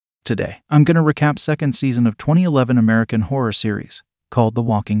Today, I'm gonna recap second season of 2011 American horror series called The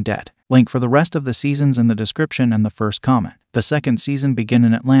Walking Dead. Link for the rest of the seasons in the description and the first comment. The second season begins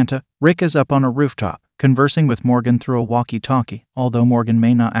in Atlanta. Rick is up on a rooftop, conversing with Morgan through a walkie-talkie, although Morgan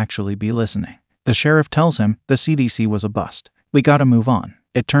may not actually be listening. The sheriff tells him the CDC was a bust. We gotta move on.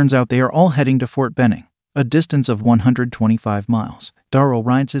 It turns out they are all heading to Fort Benning, a distance of 125 miles. Darryl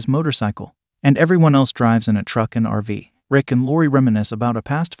rides his motorcycle, and everyone else drives in a truck and RV. Rick and Lori reminisce about a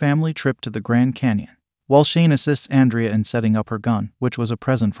past family trip to the Grand Canyon, while Shane assists Andrea in setting up her gun, which was a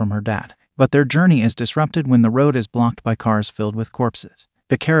present from her dad. But their journey is disrupted when the road is blocked by cars filled with corpses.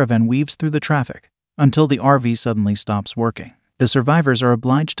 The caravan weaves through the traffic until the RV suddenly stops working. The survivors are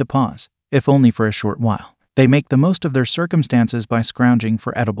obliged to pause, if only for a short while. They make the most of their circumstances by scrounging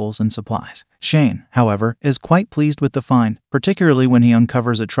for edibles and supplies. Shane, however, is quite pleased with the find, particularly when he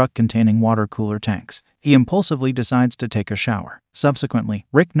uncovers a truck containing water cooler tanks. He impulsively decides to take a shower. Subsequently,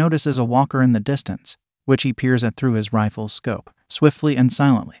 Rick notices a walker in the distance, which he peers at through his rifle's scope. Swiftly and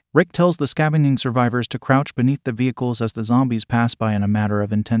silently, Rick tells the scavenging survivors to crouch beneath the vehicles as the zombies pass by in a matter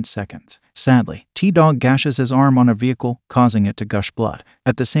of intense seconds. Sadly, T-Dog gashes his arm on a vehicle, causing it to gush blood.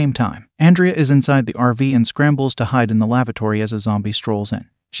 At the same time, Andrea is inside the RV and scrambles to hide in the lavatory as a zombie strolls in.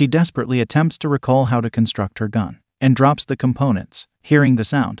 She desperately attempts to recall how to construct her gun, and drops the components. Hearing the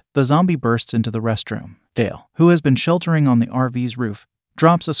sound, the zombie bursts into the restroom. Dale, who has been sheltering on the RV's roof,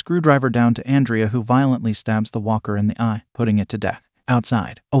 drops a screwdriver down to Andrea, who violently stabs the walker in the eye, putting it to death.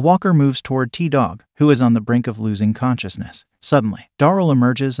 Outside, a walker moves toward T-Dog, who is on the brink of losing consciousness. Suddenly, Darryl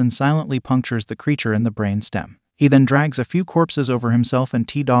emerges and silently punctures the creature in the brain stem. He then drags a few corpses over himself and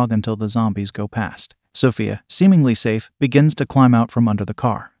T-Dog until the zombies go past. Sophia, seemingly safe, begins to climb out from under the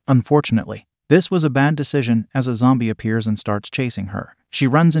car. Unfortunately, this was a bad decision as a zombie appears and starts chasing her. She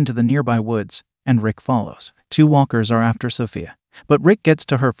runs into the nearby woods, and Rick follows. Two walkers are after Sophia, but Rick gets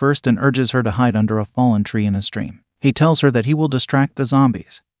to her first and urges her to hide under a fallen tree in a stream. He tells her that he will distract the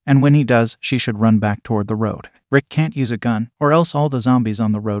zombies, and when he does, she should run back toward the road. Rick can't use a gun, or else all the zombies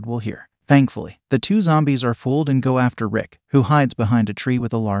on the road will hear. Thankfully, the two zombies are fooled and go after Rick, who hides behind a tree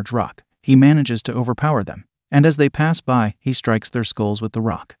with a large rock. He manages to overpower them, and as they pass by, he strikes their skulls with the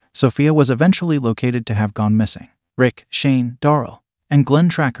rock. Sophia was eventually located to have gone missing. Rick, Shane, Darryl, and Glenn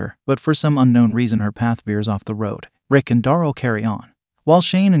track her, but for some unknown reason her path veers off the road. Rick and Darryl carry on, while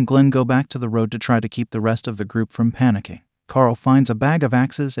Shane and Glenn go back to the road to try to keep the rest of the group from panicking. Carl finds a bag of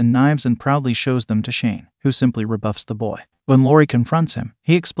axes and knives and proudly shows them to Shane, who simply rebuffs the boy. When Lori confronts him,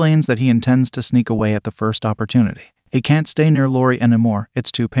 he explains that he intends to sneak away at the first opportunity. He can't stay near Lori anymore,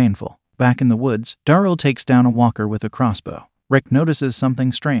 it's too painful. Back in the woods, Darryl takes down a walker with a crossbow. Rick notices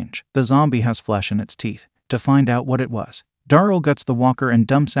something strange. The zombie has flesh in its teeth. To find out what it was, Darryl guts the walker and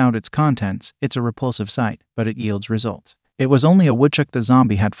dumps out its contents. It's a repulsive sight, but it yields results. It was only a woodchuck the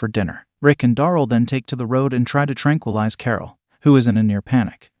zombie had for dinner. Rick and Darryl then take to the road and try to tranquilize Carol, who is in a near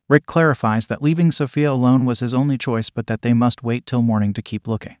panic. Rick clarifies that leaving Sophia alone was his only choice, but that they must wait till morning to keep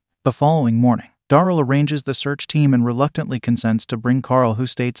looking. The following morning, Darryl arranges the search team and reluctantly consents to bring Carl, who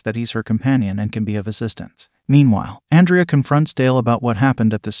states that he's her companion and can be of assistance. Meanwhile, Andrea confronts Dale about what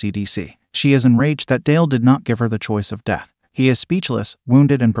happened at the CDC. She is enraged that Dale did not give her the choice of death. He is speechless,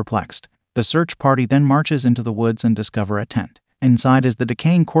 wounded, and perplexed. The search party then marches into the woods and discover a tent. Inside is the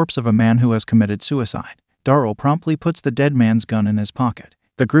decaying corpse of a man who has committed suicide. Darryl promptly puts the dead man's gun in his pocket.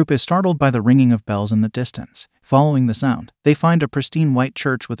 The group is startled by the ringing of bells in the distance. Following the sound, they find a pristine white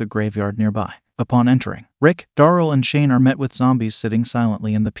church with a graveyard nearby. Upon entering, Rick, Darryl, and Shane are met with zombies sitting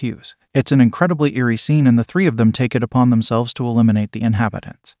silently in the pews. It's an incredibly eerie scene, and the three of them take it upon themselves to eliminate the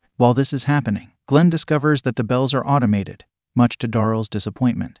inhabitants. While this is happening, Glenn discovers that the bells are automated, much to Darryl's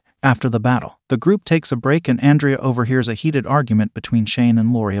disappointment. After the battle, the group takes a break and Andrea overhears a heated argument between Shane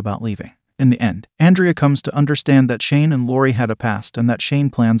and Lori about leaving. In the end, Andrea comes to understand that Shane and Lori had a past and that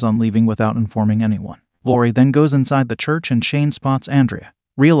Shane plans on leaving without informing anyone. Lori then goes inside the church and Shane spots Andrea,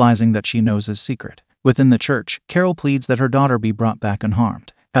 realizing that she knows his secret. Within the church, Carol pleads that her daughter be brought back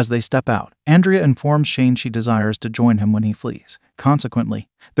unharmed. As they step out, Andrea informs Shane she desires to join him when he flees. Consequently,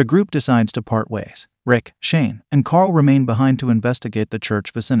 the group decides to part ways. Rick, Shane, and Carl remain behind to investigate the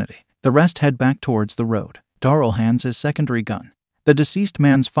church vicinity. The rest head back towards the road. Darryl hands his secondary gun, the deceased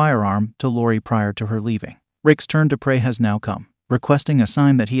man's firearm, to Lori prior to her leaving. Rick's turn to pray has now come, requesting a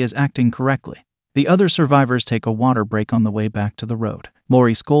sign that he is acting correctly. The other survivors take a water break on the way back to the road.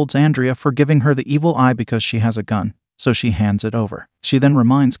 Lori scolds Andrea for giving her the evil eye because she has a gun, so she hands it over. She then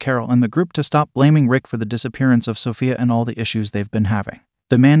reminds Carol and the group to stop blaming Rick for the disappearance of Sophia and all the issues they've been having.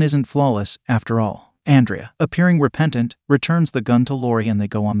 The man isn't flawless, after all. Andrea, appearing repentant, returns the gun to Lori and they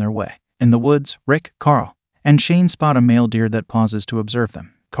go on their way. In the woods, Rick, Carl, and Shane spot a male deer that pauses to observe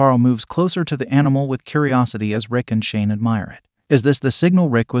them. Carl moves closer to the animal with curiosity as Rick and Shane admire it. Is this the signal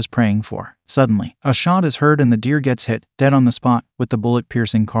Rick was praying for? Suddenly, a shot is heard and the deer gets hit, dead on the spot, with the bullet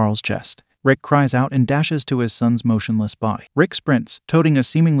piercing Carl's chest. Rick cries out and dashes to his son's motionless body. Rick sprints, toting a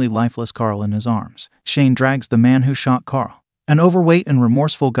seemingly lifeless Carl in his arms. Shane drags the man who shot Carl, an overweight and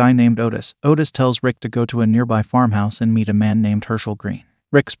remorseful guy named Otis. Otis tells Rick to go to a nearby farmhouse and meet a man named Herschel Green.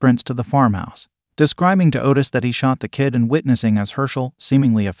 Rick sprints to the farmhouse, describing to Otis that he shot the kid and witnessing as Herschel,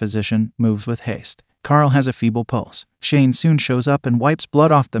 seemingly a physician, moves with haste. Carl has a feeble pulse. Shane soon shows up and wipes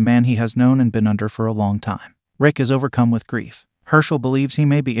blood off the man he has known and been under for a long time. Rick is overcome with grief. Herschel believes he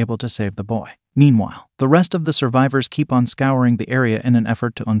may be able to save the boy. Meanwhile, the rest of the survivors keep on scouring the area in an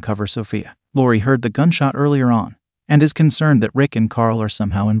effort to uncover Sophia. Lori heard the gunshot earlier on and is concerned that Rick and Carl are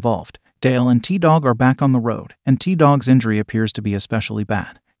somehow involved. Dale and T-Dog are back on the road, and T-Dog's injury appears to be especially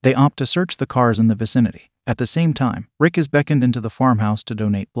bad. They opt to search the cars in the vicinity. At the same time, Rick is beckoned into the farmhouse to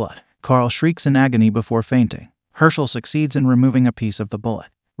donate blood. Carl shrieks in agony before fainting. Herschel succeeds in removing a piece of the bullet.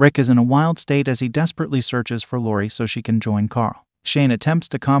 Rick is in a wild state as he desperately searches for Lori so she can join Carl. Shane attempts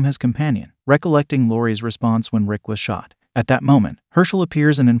to calm his companion, recollecting Lori's response when Rick was shot. At that moment, Herschel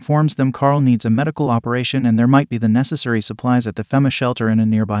appears and informs them Carl needs a medical operation and there might be the necessary supplies at the FEMA shelter in a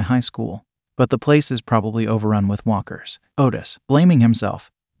nearby high school. But the place is probably overrun with walkers. Otis, blaming himself,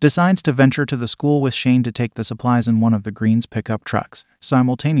 decides to venture to the school with Shane to take the supplies in one of the Greens' pickup trucks.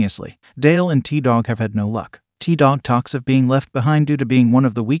 Simultaneously, Dale and T-Dog have had no luck. T-Dog talks of being left behind due to being one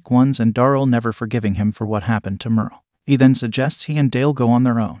of the weak ones and Darrell never forgiving him for what happened to Merle. He then suggests he and Dale go on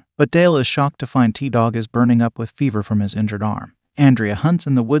their own, but Dale is shocked to find T-Dog is burning up with fever from his injured arm. Andrea hunts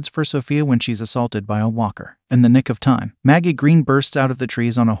in the woods for Sophia when she's assaulted by a walker. In the nick of time, Maggie Green bursts out of the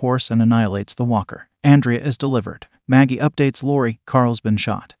trees on a horse and annihilates the walker. Andrea is delivered. Maggie updates Lori, Carl's been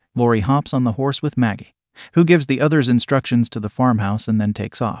shot. Lori hops on the horse with Maggie, who gives the others instructions to the farmhouse and then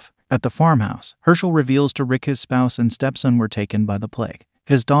takes off. At the farmhouse, Herschel reveals to Rick his spouse and stepson were taken by the plague.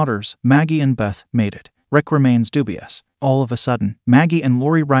 His daughters, Maggie and Beth, made it. Rick remains dubious. All of a sudden, Maggie and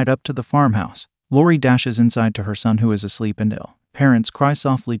Lori ride up to the farmhouse. Lori dashes inside to her son who is asleep and ill. Parents cry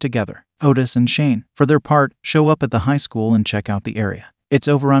softly together. Otis and Shane, for their part, show up at the high school and check out the area. It's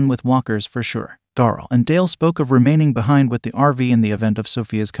overrun with walkers for sure. Darrell and Dale spoke of remaining behind with the RV in the event of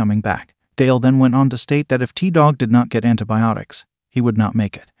Sophia's coming back. Dale then went on to state that if T-Dog did not get antibiotics, he would not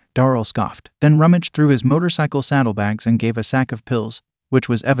make it. Darrell scoffed, then rummaged through his motorcycle saddlebags and gave a sack of pills, which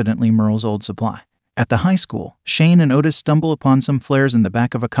was evidently Merle's old supply. At the high school, Shane and Otis stumble upon some flares in the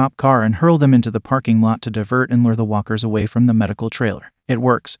back of a cop car and hurl them into the parking lot to divert and lure the walkers away from the medical trailer. It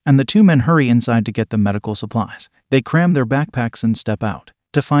works, and the two men hurry inside to get the medical supplies. They cram their backpacks and step out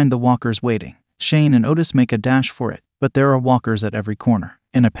to find the walkers waiting. Shane and Otis make a dash for it, but there are walkers at every corner.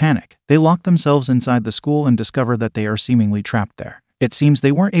 In a panic, they lock themselves inside the school and discover that they are seemingly trapped there. It seems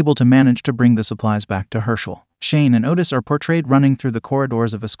they weren't able to manage to bring the supplies back to Herschel. Shane and Otis are portrayed running through the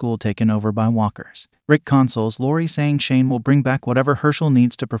corridors of a school taken over by walkers. Rick consoles Lori saying Shane will bring back whatever Herschel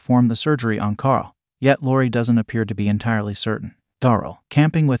needs to perform the surgery on Carl, yet Lori doesn't appear to be entirely certain. Darrell,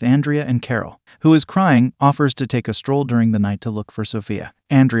 camping with Andrea and Carol, who is crying, offers to take a stroll during the night to look for Sophia.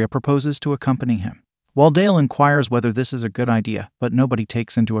 Andrea proposes to accompany him, while Dale inquires whether this is a good idea, but nobody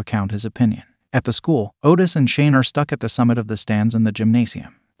takes into account his opinion. At the school, Otis and Shane are stuck at the summit of the stands in the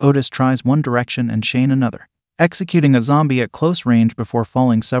gymnasium. Otis tries one direction and Shane another, executing a zombie at close range before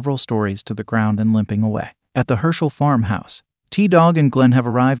falling several stories to the ground and limping away. At the Herschel farmhouse, T-Dog and Glenn have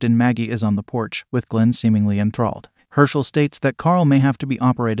arrived and Maggie is on the porch, with Glenn seemingly enthralled. Herschel states that Carl may have to be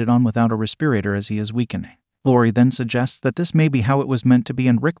operated on without a respirator as he is weakening. Lori then suggests that this may be how it was meant to be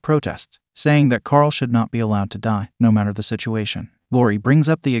and Rick protests, saying that Carl should not be allowed to die, no matter the situation. Lori brings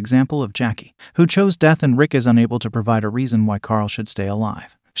up the example of Jackie, who chose death and Rick is unable to provide a reason why Carl should stay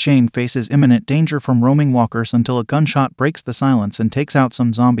alive. Shane faces imminent danger from roaming walkers until a gunshot breaks the silence and takes out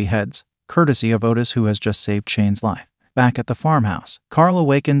some zombie heads, courtesy of Otis who has just saved Shane's life. Back at the farmhouse, Carl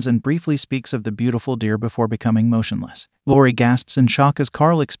awakens and briefly speaks of the beautiful deer before becoming motionless. Lori gasps in shock as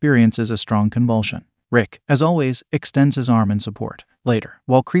Carl experiences a strong convulsion. Rick, as always, extends his arm in support. Later,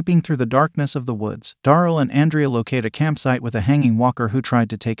 while creeping through the darkness of the woods, Darrell and Andrea locate a campsite with a hanging walker who tried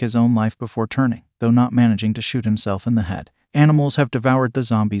to take his own life before turning, though not managing to shoot himself in the head. Animals have devoured the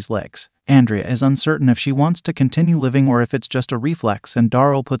zombie's legs. Andrea is uncertain if she wants to continue living or if it's just a reflex, and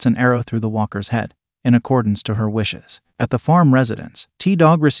Darrell puts an arrow through the walker's head, in accordance to her wishes. At the farm residence,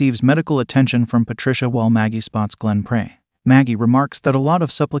 T-Dog receives medical attention from Patricia while Maggie spots Glenn praying. Maggie remarks that a lot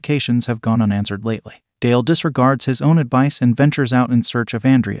of supplications have gone unanswered lately. Dale disregards his own advice and ventures out in search of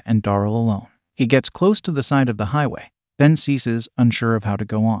Andrea and Darrell alone. He gets close to the side of the highway, then ceases, unsure of how to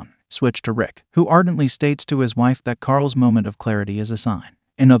go on. Switch to Rick, who ardently states to his wife that Carl's moment of clarity is a sign.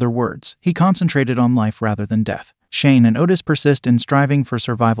 In other words, he concentrated on life rather than death. Shane and Otis persist in striving for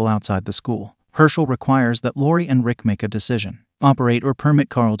survival outside the school. Herschel requires that Lori and Rick make a decision: operate or permit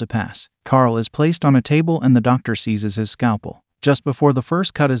Carl to pass. Carl is placed on a table and the doctor seizes his scalpel. Just before the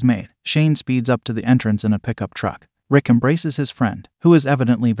first cut is made, Shane speeds up to the entrance in a pickup truck. Rick embraces his friend, who is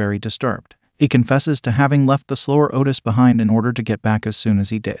evidently very disturbed. He confesses to having left the slower Otis behind in order to get back as soon as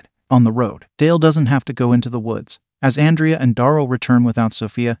he did. On the road, Dale doesn't have to go into the woods, as Andrea and Darryl return without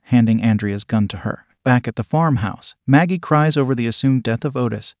Sophia handing Andrea's gun to her. Back at the farmhouse, Maggie cries over the assumed death of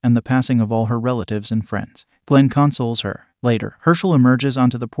Otis and the passing of all her relatives and friends. Glenn consoles her. Later, Herschel emerges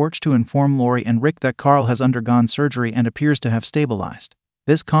onto the porch to inform Lori and Rick that Carl has undergone surgery and appears to have stabilized.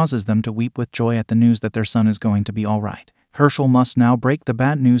 This causes them to weep with joy at the news that their son is going to be all right. Herschel must now break the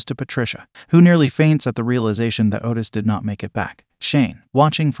bad news to Patricia, who nearly faints at the realization that Otis did not make it back. Shane,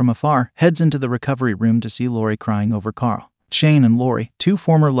 watching from afar, heads into the recovery room to see Lori crying over Carl. Shane and Lori, two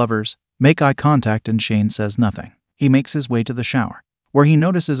former lovers, make eye contact and Shane says nothing. He makes his way to the shower, where he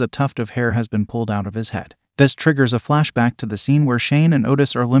notices a tuft of hair has been pulled out of his head. This triggers a flashback to the scene where Shane and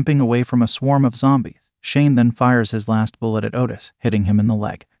Otis are limping away from a swarm of zombies. Shane then fires his last bullet at Otis, hitting him in the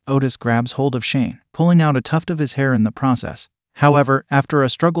leg. Otis grabs hold of Shane, pulling out a tuft of his hair in the process. However, after a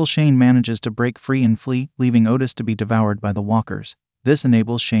struggle, Shane manages to break free and flee, leaving Otis to be devoured by the walkers. This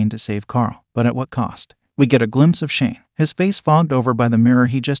enables Shane to save Carl, but at what cost? We get a glimpse of Shane, his face fogged over by the mirror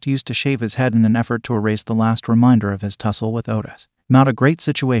he just used to shave his head in an effort to erase the last reminder of his tussle with Otis. Not a great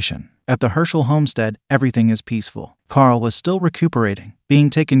situation. At the Herschel homestead, everything is peaceful. Carl was still recuperating,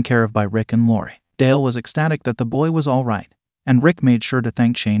 being taken care of by Rick and Lori. Dale was ecstatic that the boy was all right, and Rick made sure to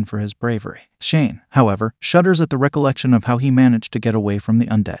thank Shane for his bravery. Shane, however, shudders at the recollection of how he managed to get away from the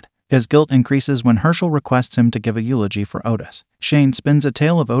undead. His guilt increases when Herschel requests him to give a eulogy for Otis. Shane spins a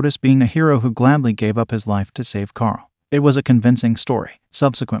tale of Otis being a hero who gladly gave up his life to save Carl. It was a convincing story.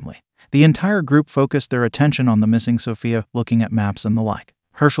 Subsequently, the entire group focused their attention on the missing Sophia, looking at maps and the like.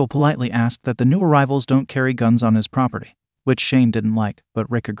 Herschel politely asked that the new arrivals don't carry guns on his property, which Shane didn't like, but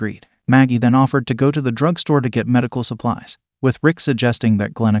Rick agreed. Maggie then offered to go to the drugstore to get medical supplies, with Rick suggesting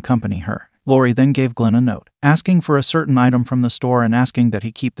that Glenn accompany her. Lori then gave Glenn a note, asking for a certain item from the store and asking that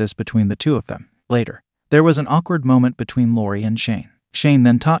he keep this between the two of them. Later, there was an awkward moment between Lori and Shane. Shane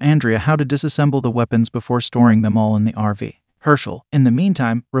then taught Andrea how to disassemble the weapons before storing them all in the RV. Herschel, in the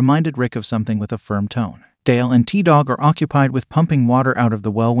meantime, reminded Rick of something with a firm tone. Dale and T-Dog are occupied with pumping water out of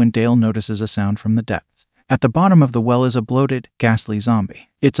the well when Dale notices a sound from the depths. At the bottom of the well is a bloated, ghastly zombie.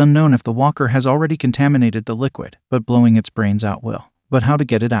 It's unknown if the walker has already contaminated the liquid, but blowing its brains out will. But how to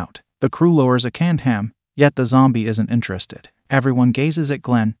get it out? The crew lowers a canned ham, yet the zombie isn't interested. Everyone gazes at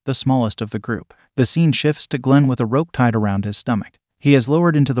Glenn, the smallest of the group. The scene shifts to Glenn with a rope tied around his stomach. He is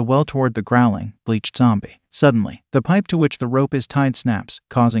lowered into the well toward the growling, bleached zombie. Suddenly, the pipe to which the rope is tied snaps,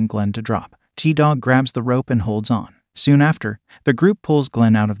 causing Glenn to drop. T-Dog grabs the rope and holds on. Soon after, the group pulls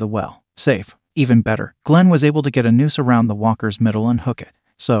Glenn out of the well. Safe. Even better, Glenn was able to get a noose around the walker's middle and hook it.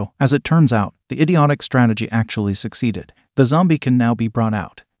 So, as it turns out, the idiotic strategy actually succeeded. The zombie can now be brought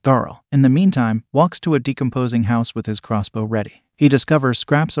out. Darryl, in the meantime, walks to a decomposing house with his crossbow ready. He discovers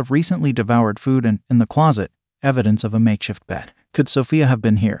scraps of recently devoured food and, in the closet, evidence of a makeshift bed. Could Sophia have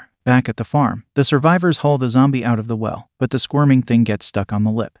been here? Back at the farm, the survivors haul the zombie out of the well, but the squirming thing gets stuck on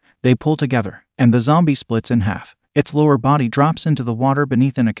the lip. They pull together, and the zombie splits in half. Its lower body drops into the water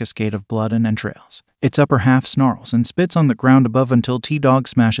beneath in a cascade of blood and entrails. Its upper half snarls and spits on the ground above until T-Dog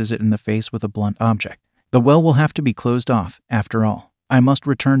smashes it in the face with a blunt object. The well will have to be closed off, after all. I must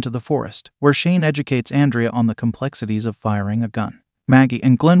return to the forest, where Shane educates Andrea on the complexities of firing a gun. Maggie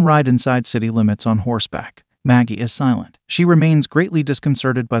and Glenn ride inside city limits on horseback. Maggie is silent. She remains greatly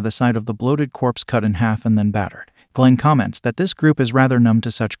disconcerted by the sight of the bloated corpse cut in half and then battered. Glenn comments that this group is rather numb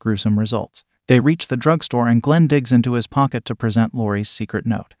to such gruesome results. They reach the drugstore and Glenn digs into his pocket to present Lori's secret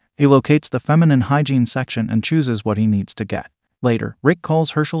note. He locates the feminine hygiene section and chooses what he needs to get. Later, Rick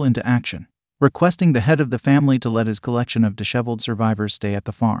calls Herschel into action, requesting the head of the family to let his collection of disheveled survivors stay at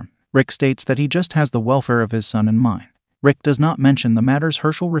the farm. Rick states that he just has the welfare of his son in mind. Rick does not mention the matters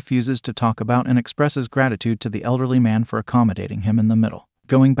Herschel refuses to talk about and expresses gratitude to the elderly man for accommodating him in the middle.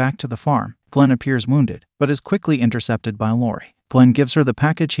 Going back to the farm, Glenn appears wounded, but is quickly intercepted by Lori. Glenn gives her the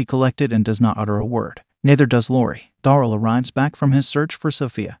package he collected and does not utter a word. Neither does Lori. Darryl arrives back from his search for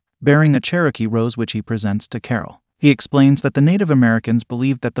Sophia, bearing a Cherokee rose which he presents to Carol. He explains that the Native Americans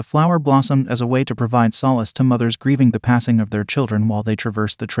believed that the flower blossomed as a way to provide solace to mothers grieving the passing of their children while they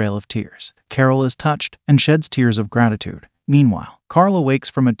traverse the Trail of Tears. Carol is touched and sheds tears of gratitude. Meanwhile, Carl awakes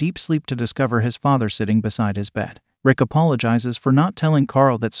from a deep sleep to discover his father sitting beside his bed. Rick apologizes for not telling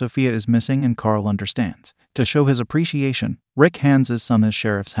Carl that Sophia is missing and Carl understands. To show his appreciation, Rick hands his son his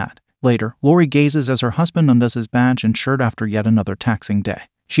sheriff's hat. Later, Lori gazes as her husband undoes his badge and shirt after yet another taxing day.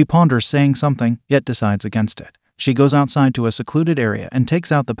 She ponders saying something, yet decides against it. She goes outside to a secluded area and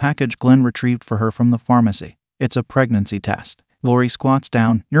takes out the package Glenn retrieved for her from the pharmacy. It's a pregnancy test. Lori squats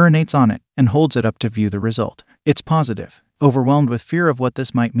down, urinates on it, and holds it up to view the result. It's positive. Overwhelmed with fear of what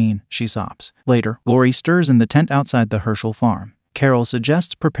this might mean, she sobs. Later, Lori stirs in the tent outside the Herschel farm. Carol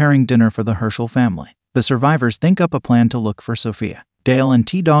suggests preparing dinner for the Herschel family. The survivors think up a plan to look for Sophia. Dale and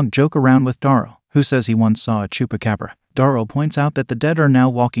T-Dog joke around with Darryl, who says he once saw a chupacabra. Darryl points out that the dead are now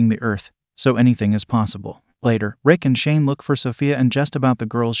walking the earth, so anything is possible. Later, Rick and Shane look for Sophia and jest about the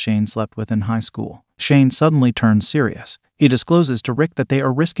girls Shane slept with in high school. Shane suddenly turns serious. He discloses to Rick that they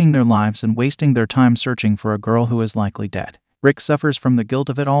are risking their lives and wasting their time searching for a girl who is likely dead. Rick suffers from the guilt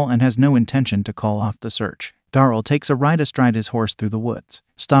of it all and has no intention to call off the search. Darryl takes a ride astride his horse through the woods.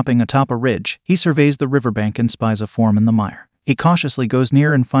 Stopping atop a ridge, he surveys the riverbank and spies a form in the mire. He cautiously goes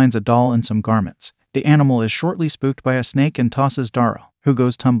near and finds a doll and some garments. The animal is shortly spooked by a snake and tosses Darryl, who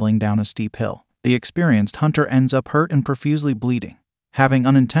goes tumbling down a steep hill. The experienced hunter ends up hurt and profusely bleeding, having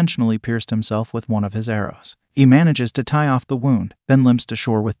unintentionally pierced himself with one of his arrows. He manages to tie off the wound, then limps to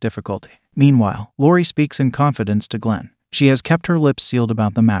shore with difficulty. Meanwhile, Lori speaks in confidence to Glenn. She has kept her lips sealed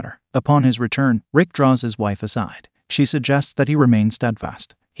about the matter. Upon his return, Rick draws his wife aside. She suggests that he remain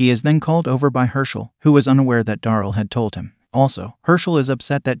steadfast. He is then called over by Herschel, who was unaware that Darryl had told him. Also, Herschel is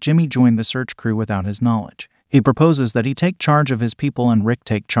upset that Jimmy joined the search crew without his knowledge. He proposes that he take charge of his people and Rick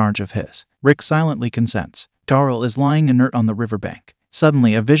take charge of his. Rick silently consents. Darryl is lying inert on the riverbank.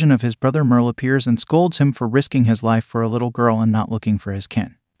 Suddenly, a vision of his brother Merle appears and scolds him for risking his life for a little girl and not looking for his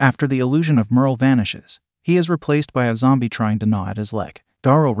kin. After the illusion of Merle vanishes, he is replaced by a zombie trying to gnaw at his leg.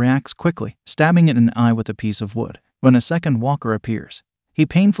 Darryl reacts quickly, stabbing it in the eye with a piece of wood. When a second walker appears, he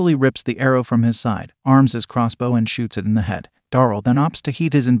painfully rips the arrow from his side, arms his crossbow and shoots it in the head. Darryl then opts to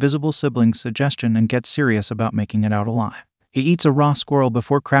heed his invisible sibling's suggestion and gets serious about making it out alive. He eats a raw squirrel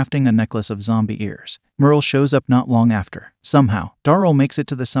before crafting a necklace of zombie ears. Merle shows up not long after. Somehow, Darryl makes it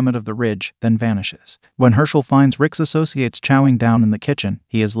to the summit of the ridge, then vanishes. When Herschel finds Rick's associates chowing down in the kitchen,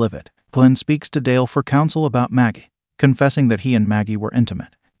 he is livid. Glenn speaks to Dale for counsel about Maggie, confessing that he and Maggie were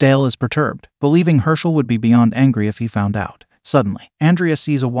intimate. Dale is perturbed, believing Herschel would be beyond angry if he found out. Suddenly, Andrea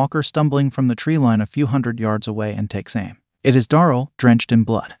sees a walker stumbling from the tree line a few hundred yards away and takes aim. It is Darryl, drenched in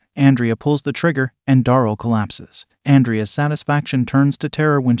blood. Andrea pulls the trigger, and Darryl collapses. Andrea's satisfaction turns to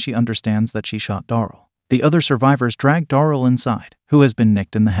terror when she understands that she shot Darryl. The other survivors drag Darryl inside, who has been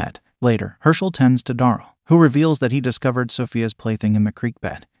nicked in the head. Later, Herschel tends to Darryl, who reveals that he discovered Sophia's plaything in the creek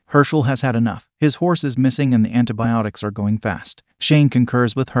bed. Herschel has had enough. His horse is missing and the antibiotics are going fast. Shane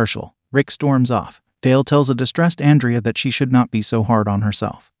concurs with Herschel. Rick storms off. Dale tells a distressed Andrea that she should not be so hard on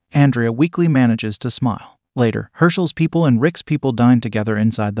herself. Andrea weakly manages to smile. Later, Herschel's people and Rick's people dine together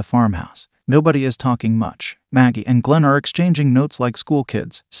inside the farmhouse. Nobody is talking much. Maggie and Glenn are exchanging notes like school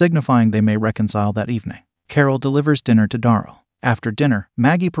kids, signifying they may reconcile that evening. Carol delivers dinner to Darryl. After dinner,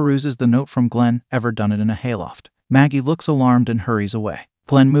 Maggie peruses the note from Glenn, ever done it in a hayloft. Maggie looks alarmed and hurries away.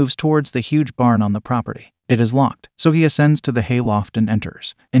 Glenn moves towards the huge barn on the property. It is locked, so he ascends to the hayloft and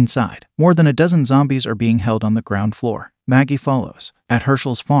enters. Inside, more than a dozen zombies are being held on the ground floor. Maggie follows. At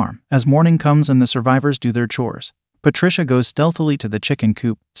Herschel's farm, as morning comes and the survivors do their chores, Patricia goes stealthily to the chicken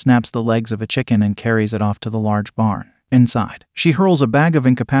coop, snaps the legs of a chicken and carries it off to the large barn. Inside, she hurls a bag of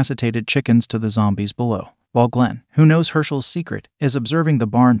incapacitated chickens to the zombies below. While Glenn, who knows Herschel's secret, is observing the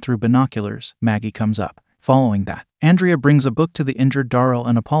barn through binoculars, Maggie comes up. Following that, Andrea brings a book to the injured Darryl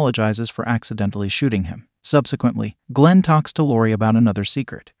and apologizes for accidentally shooting him. Subsequently, Glenn talks to Lori about another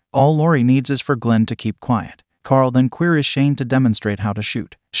secret. All Lori needs is for Glenn to keep quiet. Carl then queries Shane to demonstrate how to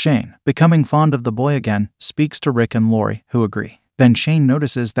shoot. Shane, becoming fond of the boy again, speaks to Rick and Lori, who agree. Then Shane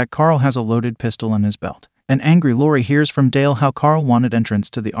notices that Carl has a loaded pistol in his belt. An angry Lori hears from Dale how Carl wanted entrance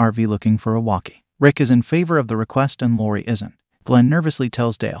to the RV looking for a walkie. Rick is in favor of the request and Lori isn't. Glenn nervously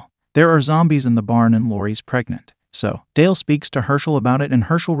tells Dale, there are zombies in the barn and Lori's pregnant. So, Dale speaks to Herschel about it and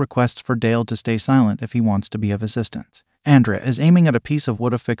Herschel requests for Dale to stay silent if he wants to be of assistance. Andrea is aiming at a piece of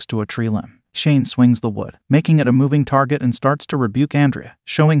wood affixed to a tree limb. Shane swings the wood, making it a moving target and starts to rebuke Andrea,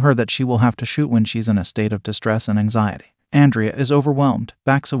 showing her that she will have to shoot when she's in a state of distress and anxiety. Andrea is overwhelmed,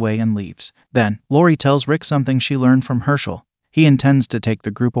 backs away and leaves. Then, Lori tells Rick something she learned from Herschel. He intends to take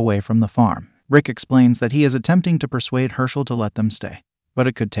the group away from the farm. Rick explains that he is attempting to persuade Herschel to let them stay, but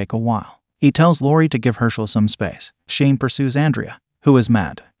it could take a while. He tells Lori to give Herschel some space. Shane pursues Andrea, who is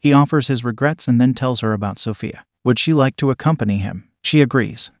mad. He offers his regrets and then tells her about Sophia. Would she like to accompany him? She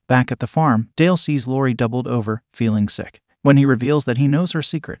agrees. Back at the farm, Dale sees Lori doubled over, feeling sick. When he reveals that he knows her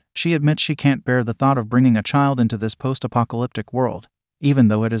secret, she admits she can't bear the thought of bringing a child into this post-apocalyptic world, even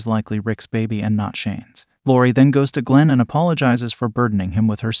though it is likely Rick's baby and not Shane's. Lori then goes to Glenn and apologizes for burdening him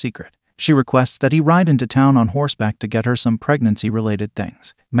with her secret. She requests that he ride into town on horseback to get her some pregnancy-related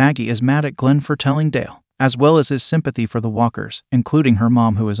things. Maggie is mad at Glenn for telling Dale, as well as his sympathy for the walkers, including her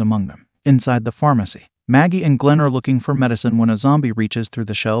mom who is among them. Inside the pharmacy, Maggie and Glenn are looking for medicine when a zombie reaches through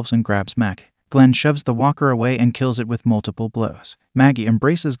the shelves and grabs Maggie. Glenn shoves the walker away and kills it with multiple blows. Maggie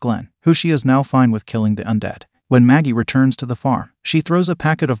embraces Glenn, who she is now fine with killing the undead. When Maggie returns to the farm, she throws a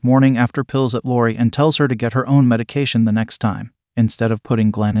packet of morning after pills at Lori and tells her to get her own medication the next time, instead of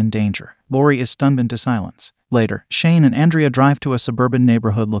putting Glenn in danger. Lori is stunned into silence. Later, Shane and Andrea drive to a suburban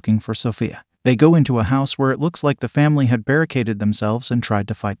neighborhood looking for Sophia. They go into a house where it looks like the family had barricaded themselves and tried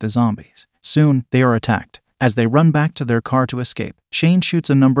to fight the zombies. Soon, they are attacked. As they run back to their car to escape, Shane shoots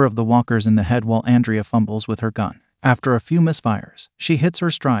a number of the walkers in the head while Andrea fumbles with her gun. After a few misfires, she hits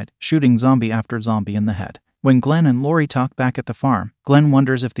her stride, shooting zombie after zombie in the head. When Glenn and Lori talk back at the farm, Glenn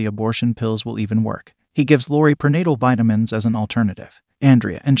wonders if the abortion pills will even work. He gives Lori prenatal vitamins as an alternative.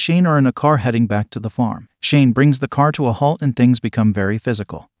 Andrea and Shane are in a car heading back to the farm. Shane brings the car to a halt and things become very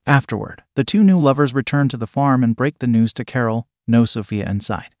physical. Afterward, the two new lovers return to the farm and break the news to Carol: no Sophia in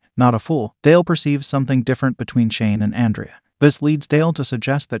sight. Not a fool, Dale perceives something different between Shane and Andrea. This leads Dale to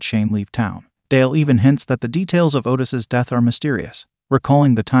suggest that Shane leave town. Dale even hints that the details of Otis's death are mysterious,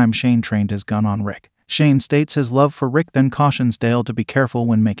 recalling the time Shane trained his gun on Rick. Shane states his love for Rick, then cautions Dale to be careful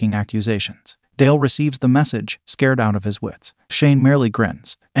when making accusations. Dale receives the message, scared out of his wits. Shane merely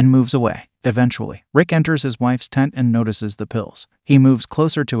grins and moves away. Eventually, Rick enters his wife's tent and notices the pills. He moves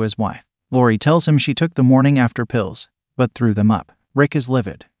closer to his wife. Lori tells him she took the morning after pills, but threw them up. Rick is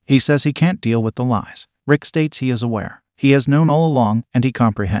livid. He says he can't deal with the lies. Rick states he is aware. He has known all along, and he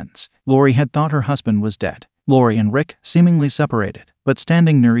comprehends. Lori had thought her husband was dead. Lori and Rick, seemingly separated, but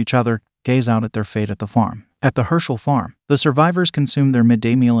standing near each other, gaze out at their fate at the farm. At the Herschel farm, the survivors consume their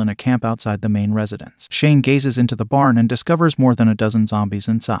midday meal in a camp outside the main residence. Shane gazes into the barn and discovers more than a dozen zombies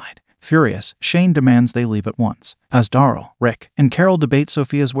inside. Furious, Shane demands they leave at once. As Darryl, Rick, and Carol debate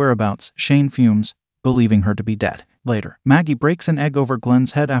Sophia's whereabouts, Shane fumes, believing her to be dead. Later, Maggie breaks an egg over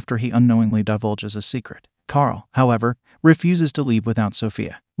Glenn's head after he unknowingly divulges a secret. Carl, however, refuses to leave without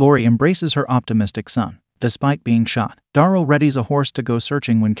Sophia. Lori embraces her optimistic son. Despite being shot, Darryl readies a horse to go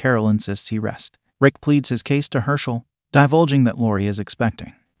searching when Carol insists he rest. Rick pleads his case to Herschel, divulging that Lori is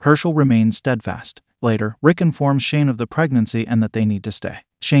expecting. Herschel remains steadfast. Later, Rick informs Shane of the pregnancy and that they need to stay.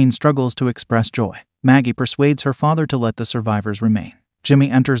 Shane struggles to express joy. Maggie persuades her father to let the survivors remain. Jimmy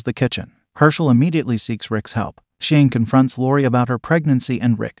enters the kitchen. Herschel immediately seeks Rick's help. Shane confronts Lori about her pregnancy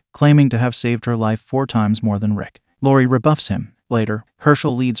and Rick, claiming to have saved her life 4 times more than Rick. Lori rebuffs him. Later,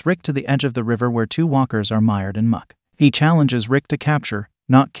 Herschel leads Rick to the edge of the river where 2 walkers are mired in muck. He challenges Rick to capture,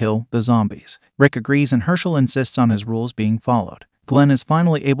 not kill, the zombies. Rick agrees and Herschel insists on his rules being followed. Glenn is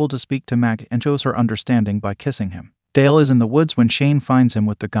finally able to speak to Maggie and shows her understanding by kissing him. Dale is in the woods when Shane finds him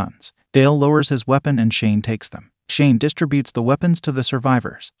with the guns. Dale lowers his weapon and Shane takes them. Shane distributes the weapons to the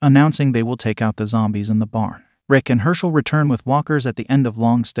survivors, announcing they will take out the zombies in the barn. Rick and Herschel return with walkers at the end of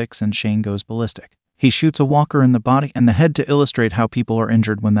long sticks and Shane goes ballistic. He shoots a walker in the body and the head to illustrate how people are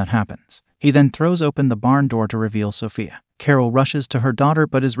injured when that happens. He then throws open the barn door to reveal Sophia. Carol rushes to her daughter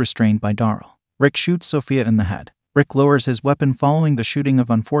but is restrained by Darryl. Rick shoots Sophia in the head. Rick lowers his weapon following the shooting of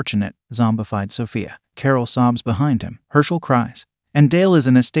unfortunate, zombified Sophia. Carol sobs behind him. Herschel cries. And Dale is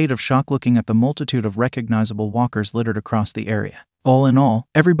in a state of shock looking at the multitude of recognizable walkers littered across the area. All in all,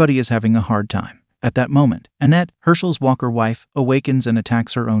 everybody is having a hard time. At that moment, Annette, Herschel's walker wife, awakens and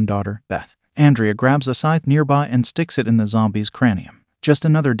attacks her own daughter, Beth. Andrea grabs a scythe nearby and sticks it in the zombie's cranium. Just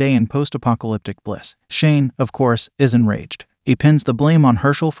another day in post-apocalyptic bliss. Shane, of course, is enraged. He pins the blame on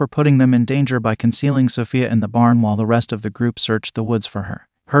Herschel for putting them in danger by concealing Sophia in the barn while the rest of the group searched the woods for her.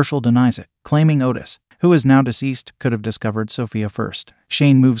 Herschel denies it, claiming Otis, who is now deceased, could have discovered Sophia first.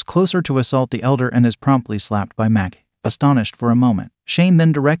 Shane moves closer to assault the elder and is promptly slapped by Maggie. Astonished for a moment, Shane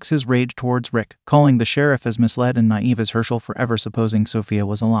then directs his rage towards Rick, calling the sheriff as misled and naive as Herschel for ever supposing Sophia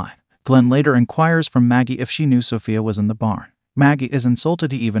was alive. Glenn later inquires from Maggie if she knew Sophia was in the barn. Maggie is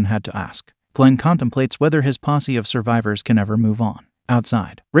insulted he even had to ask. Glenn contemplates whether his posse of survivors can ever move on.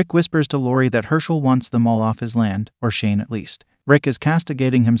 Outside, Rick whispers to Lori that Herschel wants them all off his land, or Shane at least. Rick is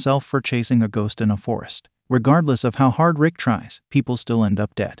castigating himself for chasing a ghost in a forest. Regardless of how hard Rick tries, people still end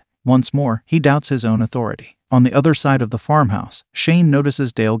up dead. Once more, he doubts his own authority. On the other side of the farmhouse, Shane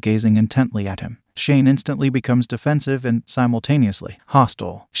notices Dale gazing intently at him. Shane instantly becomes defensive and, simultaneously,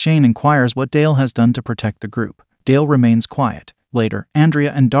 hostile. Shane inquires what Dale has done to protect the group. Dale remains quiet. Later,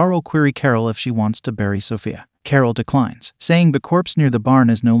 Andrea and Darryl query Carol if she wants to bury Sophia. Carol declines, saying the corpse near the barn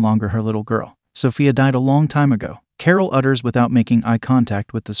is no longer her little girl. Sophia died a long time ago, Carol utters without making eye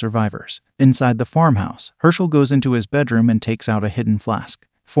contact with the survivors. Inside the farmhouse, Herschel goes into his bedroom and takes out a hidden flask.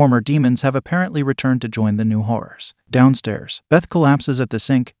 Former demons have apparently returned to join the new horrors. Downstairs, Beth collapses at the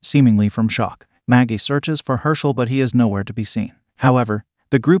sink, seemingly from shock. Maggie searches for Herschel, but he is nowhere to be seen. However,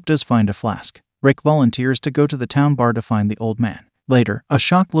 the group does find a flask. Rick volunteers to go to the town bar to find the old man. Later, a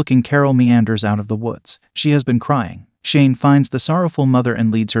shocked-looking Carol meanders out of the woods. She has been crying. Shane finds the sorrowful mother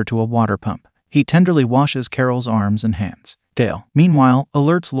and leads her to a water pump. He tenderly washes Carol's arms and hands. Dale, meanwhile,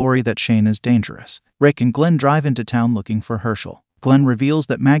 alerts Lori that Shane is dangerous. Rick and Glenn drive into town looking for Herschel. Glenn reveals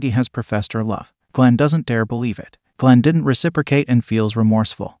that Maggie has professed her love. Glenn doesn't dare believe it. Glenn didn't reciprocate and feels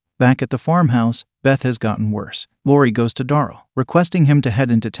remorseful. Back at the farmhouse, Beth has gotten worse. Lori goes to Darrell, requesting him to head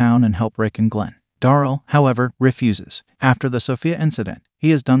into town and help Rick and Glenn. Darrell, however, refuses. After the Sophia incident,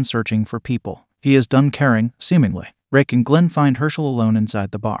 he is done searching for people. He is done caring, seemingly. Rick and Glenn find Herschel alone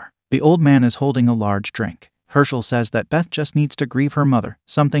inside the bar. The old man is holding a large drink. Herschel says that Beth just needs to grieve her mother,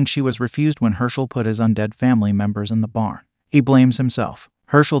 something she was refused when Herschel put his undead family members in the barn. He blames himself.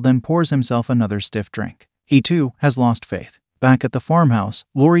 Herschel then pours himself another stiff drink. He too has lost faith. Back at the farmhouse,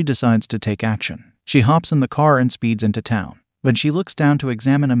 Lori decides to take action. She hops in the car and speeds into town. When she looks down to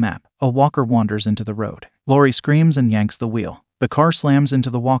examine a map, a walker wanders into the road. Lori screams and yanks the wheel. The car slams into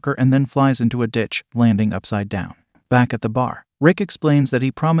the walker and then flies into a ditch, landing upside down. Back at the bar, Rick explains that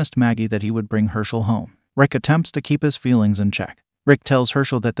he promised Maggie that he would bring Herschel home. Rick attempts to keep his feelings in check. Rick tells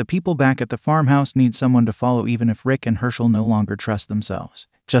Herschel that the people back at the farmhouse need someone to follow even if Rick and Herschel no longer trust themselves.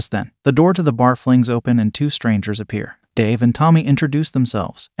 Just then, the door to the bar flings open and two strangers appear. Dave and Tommy introduce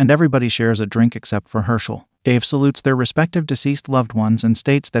themselves, and everybody shares a drink except for Herschel. Dave salutes their respective deceased loved ones and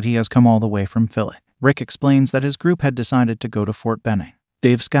states that he has come all the way from Philly. Rick explains that his group had decided to go to Fort Benning.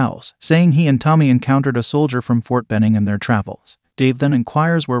 Dave scowls, saying he and Tommy encountered a soldier from Fort Benning in their travels. Dave then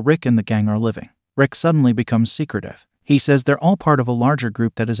inquires where Rick and the gang are living. Rick suddenly becomes secretive. He says they're all part of a larger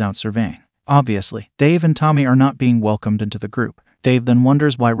group that is out surveying. Obviously, Dave and Tommy are not being welcomed into the group. Dave then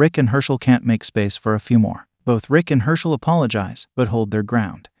wonders why Rick and Herschel can't make space for a few more. Both Rick and Herschel apologize, but hold their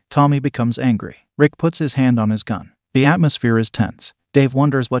ground. Tommy becomes angry. Rick puts his hand on his gun. The atmosphere is tense. Dave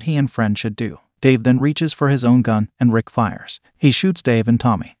wonders what he and Friend should do. Dave then reaches for his own gun, and Rick fires. He shoots Dave and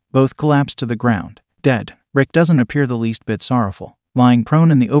Tommy. Both collapse to the ground, dead. Rick doesn't appear the least bit sorrowful. Lying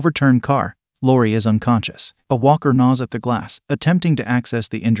prone in the overturned car, Lori is unconscious. A walker gnaws at the glass, attempting to access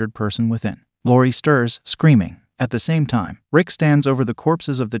the injured person within. Lori stirs, screaming. At the same time, Rick stands over the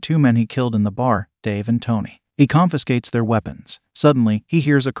corpses of the two men he killed in the bar, Dave and Tony. He confiscates their weapons. Suddenly, he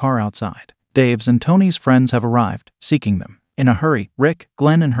hears a car outside. Dave's and Tony's friends have arrived, seeking them. In a hurry, Rick,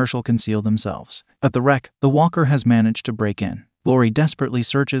 Glenn, and Herschel conceal themselves. At the wreck, the walker has managed to break in. Lori desperately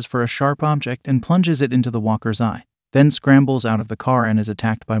searches for a sharp object and plunges it into the walker's eye, then scrambles out of the car and is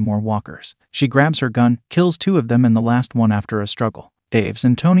attacked by more walkers. She grabs her gun, kills two of them and the last one after a struggle. Dave's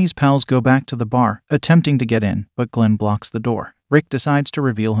and Tony's pals go back to the bar, attempting to get in, but Glenn blocks the door. Rick decides to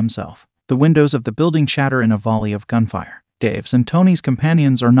reveal himself. The windows of the building shatter in a volley of gunfire. Dave's and Tony's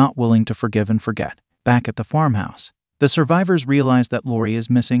companions are not willing to forgive and forget. Back at the farmhouse, the survivors realize that Lori is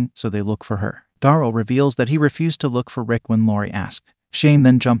missing, so they look for her. Darrell reveals that he refused to look for Rick when Lori asked. Shane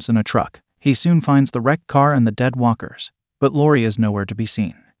then jumps in a truck. He soon finds the wrecked car and the dead walkers, but Lori is nowhere to be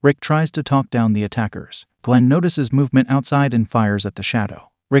seen. Rick tries to talk down the attackers. Glenn notices movement outside and fires at the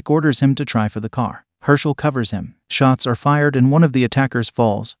shadow. Rick orders him to try for the car. Herschel covers him. Shots are fired and one of the attackers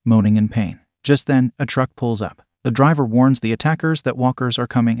falls, moaning in pain. Just then, a truck pulls up. The driver warns the attackers that walkers are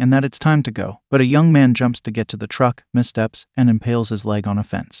coming and that it's time to go, but a young man jumps to get to the truck, missteps, and impales his leg on a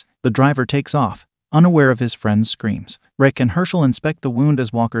fence. The driver takes off, unaware of his friend's screams. Rick and Herschel inspect the wound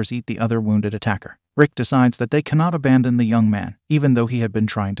as walkers eat the other wounded attacker. Rick decides that they cannot abandon the young man, even though he had been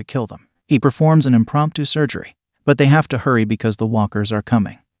trying to kill them. He performs an impromptu surgery, but they have to hurry because the walkers are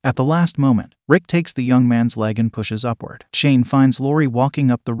coming. At the last moment, Rick takes the young man's leg and pushes upward. Shane finds Lori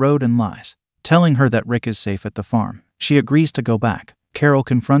walking up the road and lies, telling her that Rick is safe at the farm. She agrees to go back. Carol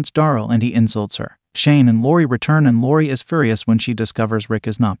confronts Darrell and he insults her. Shane and Lori return and Lori is furious when she discovers Rick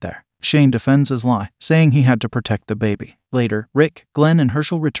is not there. Shane defends his lie, saying he had to protect the baby. Later, Rick, Glenn, and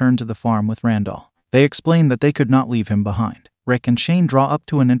Herschel return to the farm with Randall. They explain that they could not leave him behind. Rick and Shane draw up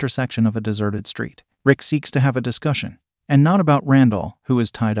to an intersection of a deserted street. Rick seeks to have a discussion, and not about Randall, who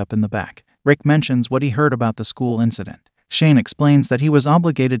is tied up in the back. Rick mentions what he heard about the school incident. Shane explains that he was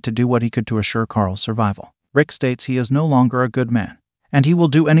obligated to do what he could to assure Carl's survival. Rick states he is no longer a good man, and he will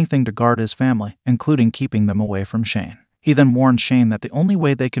do anything to guard his family, including keeping them away from Shane. He then warns Shane that the only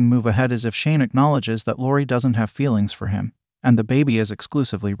way they can move ahead is if Shane acknowledges that Lori doesn't have feelings for him, and the baby is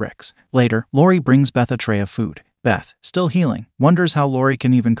exclusively Rick's. Later, Lori brings Beth a tray of food. Beth, still healing, wonders how Lori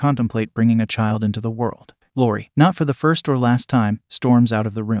can even contemplate bringing a child into the world. Lori, not for the first or last time, storms out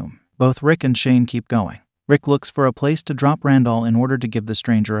of the room. Both Rick and Shane keep going. Rick looks for a place to drop Randall in order to give the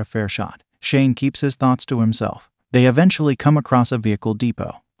stranger a fair shot. Shane keeps his thoughts to himself. They eventually come across a vehicle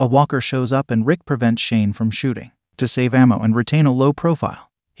depot. A walker shows up and Rick prevents Shane from shooting. To save ammo and retain a low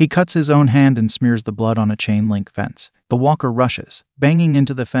profile, he cuts his own hand and smears the blood on a chain-link fence. The walker rushes, banging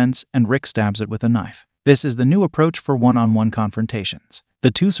into the fence, and Rick stabs it with a knife. This is the new approach for one-on-one confrontations.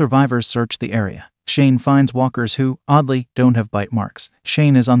 The two survivors search the area. Shane finds walkers who, oddly, don't have bite marks.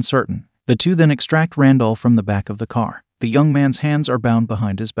 Shane is uncertain. The two then extract Randall from the back of the car. The young man's hands are bound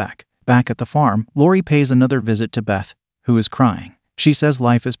behind his back. Back at the farm, Lori pays another visit to Beth, who is crying. She says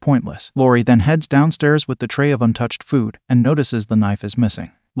life is pointless. Lori then heads downstairs with the tray of untouched food and notices the knife is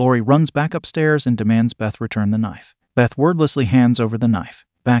missing. Lori runs back upstairs and demands Beth return the knife. Beth wordlessly hands over the knife.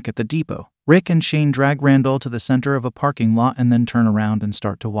 Back at the depot, Rick and Shane drag Randall to the center of a parking lot and then turn around and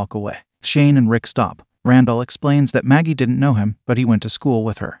start to walk away. Shane and Rick stop. Randall explains that Maggie didn't know him, but he went to school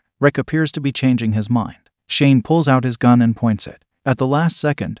with her. Rick appears to be changing his mind. Shane pulls out his gun and points it. At the last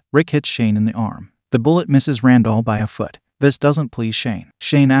second, Rick hits Shane in the arm. The bullet misses Randall by a foot. This doesn't please Shane.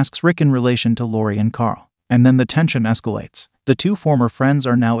 Shane asks Rick in relation to Lori and Carl, and then the tension escalates. The two former friends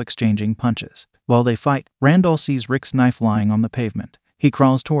are now exchanging punches. While they fight, Randall sees Rick's knife lying on the pavement. He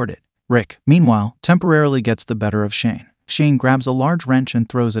crawls toward it. Rick, meanwhile, temporarily gets the better of Shane. Shane grabs a large wrench and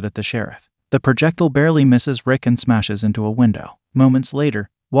throws it at the sheriff. The projectile barely misses Rick and smashes into a window. Moments later,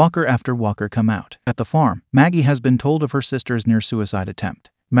 walker after walker come out. At the farm, Maggie has been told of her sister's near-suicide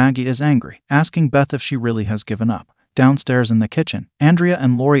attempt. Maggie is angry, asking Beth if she really has given up. Downstairs in the kitchen, Andrea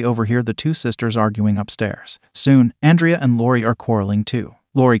and Lori overhear the two sisters arguing upstairs. Soon, Andrea and Lori are quarreling too.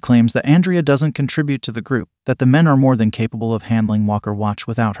 Lori claims that Andrea doesn't contribute to the group, that the men are more than capable of handling Walker Watch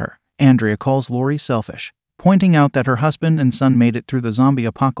without her. Andrea calls Lori selfish, pointing out that her husband and son made it through the zombie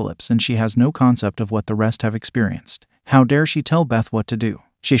apocalypse and she has no concept of what the rest have experienced. How dare she tell Beth what to do?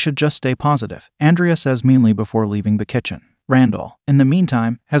 She should just stay positive, Andrea says meanly before leaving the kitchen. Randall, in the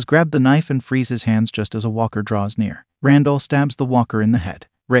meantime, has grabbed the knife and frees his hands just as a walker draws near. Randall stabs the walker in the head.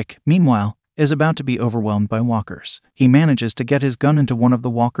 Rick, meanwhile, is about to be overwhelmed by walkers. He manages to get his gun into one of the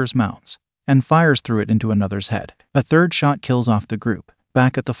walkers' mouths and fires through it into another's head. A third shot kills off the group.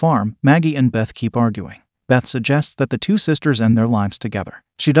 Back at the farm, Maggie and Beth keep arguing. Beth suggests that the two sisters end their lives together.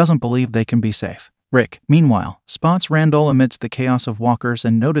 She doesn't believe they can be safe. Rick, meanwhile, spots Randall amidst the chaos of walkers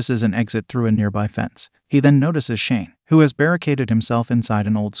and notices an exit through a nearby fence. He then notices Shane, who has barricaded himself inside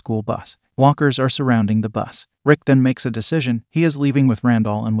an old school bus. Walkers are surrounding the bus. Rick then makes a decision. He is leaving with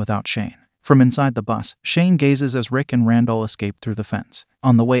Randall and without Shane. From inside the bus, Shane gazes as Rick and Randall escape through the fence.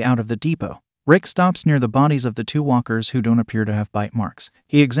 On the way out of the depot, Rick stops near the bodies of the two walkers who don't appear to have bite marks.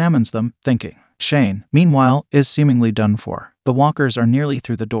 He examines them, thinking. Shane, meanwhile, is seemingly done for. The walkers are nearly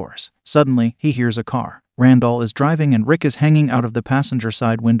through the doors. Suddenly, he hears a car. Randall is driving and Rick is hanging out of the passenger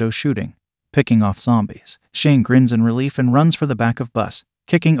side window shooting, picking off zombies. Shane grins in relief and runs for the back of bus,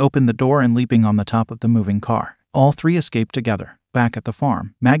 kicking open the door and leaping on the top of the moving car. All three escape together. Back at the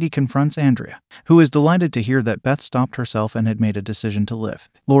farm, Maggie confronts Andrea, who is delighted to hear that Beth stopped herself and had made a decision to live.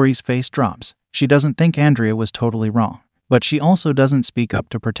 Lori's face drops. She doesn't think Andrea was totally wrong, but she also doesn't speak up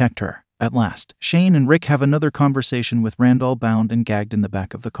to protect her. At last, Shane and Rick have another conversation with Randall bound and gagged in the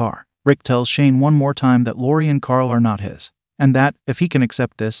back of the car. Rick tells Shane one more time that Lori and Carl are not his, and that, if he can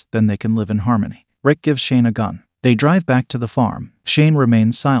accept this, then they can live in harmony. Rick gives Shane a gun. They drive back to the farm. Shane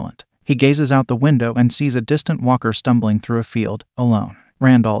remains silent. He gazes out the window and sees a distant walker stumbling through a field, alone.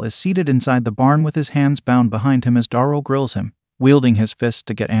 Randall is seated inside the barn with his hands bound behind him as Darrell grills him, wielding his fists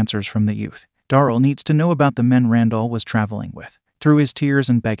to get answers from the youth. Darrell needs to know about the men Randall was traveling with. Through his tears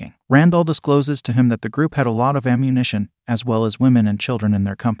and begging, Randall discloses to him that the group had a lot of ammunition, as well as women and children in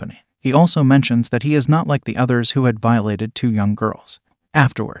their company. He also mentions that he is not like the others who had violated two young girls.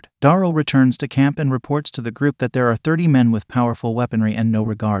 Afterward, Darrell returns to camp and reports to the group that there are 30 men with powerful weaponry and no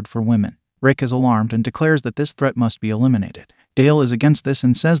regard for women. Rick is alarmed and declares that this threat must be eliminated. Dale is against this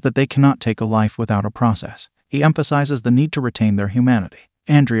and says that they cannot take a life without a process. He emphasizes the need to retain their humanity.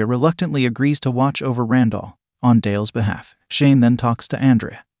 Andrea reluctantly agrees to watch over Randall on Dale's behalf. Shane then talks to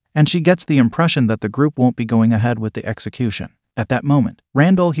Andrea, and she gets the impression that the group won't be going ahead with the execution. At that moment,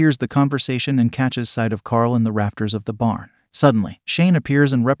 Randall hears the conversation and catches sight of Carl in the rafters of the barn. Suddenly, Shane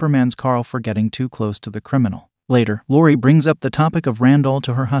appears and reprimands Carl for getting too close to the criminal. Later, Lori brings up the topic of Randall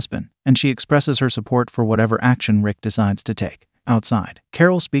to her husband, and she expresses her support for whatever action Rick decides to take. Outside,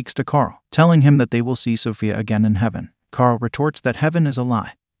 Carol speaks to Carl, telling him that they will see Sophia again in heaven. Carl retorts that heaven is a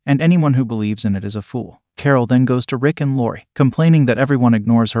lie, and anyone who believes in it is a fool. Carol then goes to Rick and Lori, complaining that everyone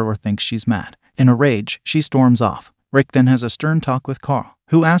ignores her or thinks she's mad. In a rage, she storms off. Rick then has a stern talk with Carl,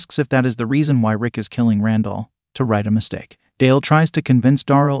 who asks if that is the reason why Rick is killing Randall, to right a mistake. Dale tries to convince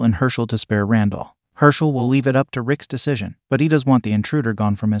Darryl and Herschel to spare Randall. Herschel will leave it up to Rick's decision, but he does want the intruder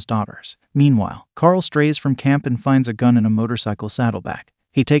gone from his daughters. Meanwhile, Carl strays from camp and finds a gun in a motorcycle saddlebag.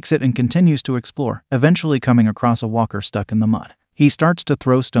 He takes it and continues to explore, eventually coming across a walker stuck in the mud. He starts to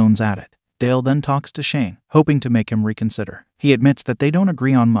throw stones at it. Dale then talks to Shane, hoping to make him reconsider. He admits that they don't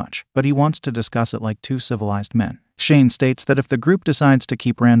agree on much, but he wants to discuss it like two civilized men. Shane states that if the group decides to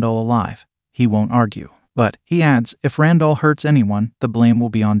keep Randall alive, he won't argue. But, he adds, if Randall hurts anyone, the blame will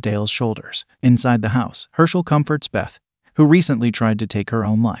be on Dale's shoulders. Inside the house, Herschel comforts Beth, who recently tried to take her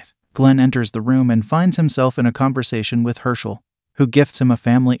own life. Glenn enters the room and finds himself in a conversation with Herschel, who gifts him a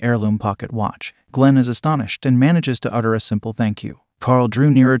family heirloom pocket watch. Glenn is astonished and manages to utter a simple thank you. Carl drew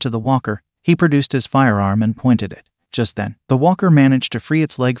nearer to the walker. He produced his firearm and pointed it. Just then, the walker managed to free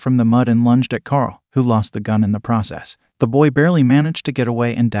its leg from the mud and lunged at Carl, who lost the gun in the process. The boy barely managed to get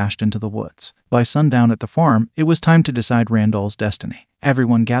away and dashed into the woods. By sundown at the farm, it was time to decide Randall's destiny.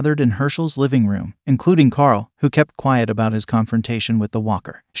 Everyone gathered in Herschel's living room, including Carl, who kept quiet about his confrontation with the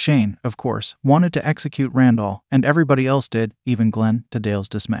walker. Shane, of course, wanted to execute Randall, and everybody else did, even Glenn, to Dale's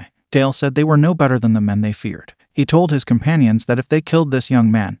dismay. Dale said they were no better than the men they feared. He told his companions that if they killed this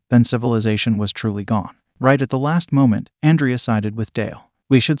young man, then civilization was truly gone. Right at the last moment, Andrea sided with Dale.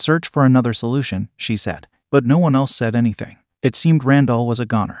 "We should search for another solution," she said. But no one else said anything. It seemed Randall was a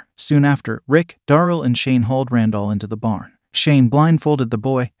goner. Soon after, Rick, Darryl, and Shane hauled Randall into the barn. Shane blindfolded the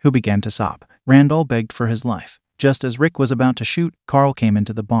boy, who began to sob. Randall begged for his life. Just as Rick was about to shoot, Carl came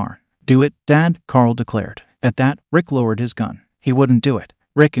into the barn. "Do it, Dad," Carl declared. At that, Rick lowered his gun. He wouldn't do it.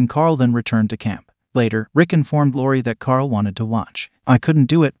 Rick and Carl then returned to camp. Later, Rick informed Lori that Carl wanted to watch. "I couldn't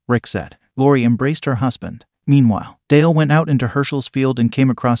do it," Rick said. Lori embraced her husband. Meanwhile, Dale went out into Herschel's field and came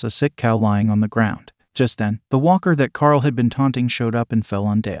across a sick cow lying on the ground. Just then, the walker that Carl had been taunting showed up and fell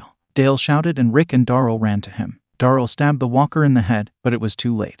on Dale. Dale shouted and Rick and Darryl ran to him. Darryl stabbed the walker in the head, but it was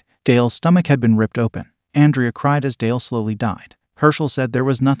too late. Dale's stomach had been ripped open. Andrea cried as Dale slowly died. Herschel said there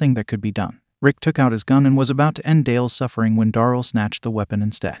was nothing that could be done. Rick took out his gun and was about to end Dale's suffering when Darryl snatched the weapon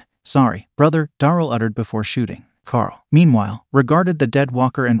instead. "Sorry, brother," Darryl uttered before shooting. Carl, meanwhile, regarded the dead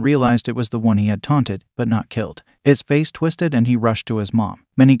walker and realized it was the one he had taunted, but not killed. His face twisted and he rushed to his mom.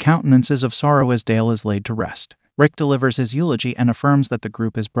 Many countenances of sorrow as Dale is laid to rest. Rick delivers his eulogy and affirms that the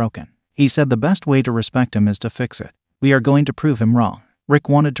group is broken. He said the best way to respect him is to fix it. "We are going to prove him wrong." Rick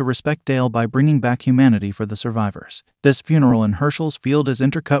wanted to respect Dale by bringing back humanity for the survivors. This funeral in Herschel's field is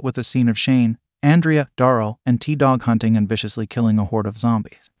intercut with a scene of Shane, Andrea, Darryl, and T-Dog hunting and viciously killing a horde of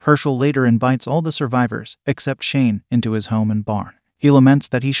zombies. Herschel later invites all the survivors, except Shane, into his home and barn. He laments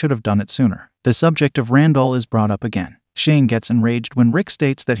that he should have done it sooner. The subject of Randall is brought up again. Shane gets enraged when Rick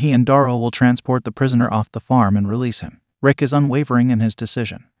states that he and Darryl will transport the prisoner off the farm and release him. Rick is unwavering in his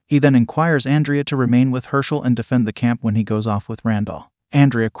decision. He then inquires Andrea to remain with Herschel and defend the camp when he goes off with Randall.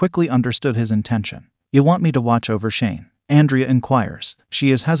 Andrea quickly understood his intention. "You want me to watch over Shane?" Andrea inquires.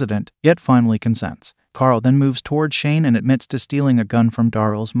 She is hesitant, yet finally consents. Carl then moves towards Shane and admits to stealing a gun from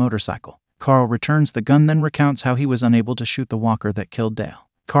Darryl's motorcycle. Carl returns the gun, then recounts how he was unable to shoot the walker that killed Dale.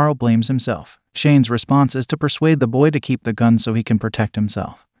 Carl blames himself. Shane's response is to persuade the boy to keep the gun so he can protect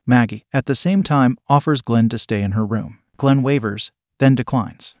himself. Maggie, at the same time, offers Glenn to stay in her room. Glenn wavers, then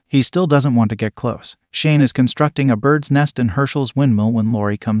declines. He still doesn't want to get close. Shane is constructing a bird's nest in Herschel's windmill when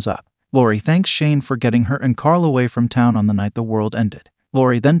Lori comes up. Lori thanks Shane for getting her and Carl away from town on the night the world ended.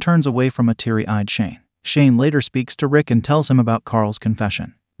 Lori then turns away from a teary-eyed Shane. Shane later speaks to Rick and tells him about Carl's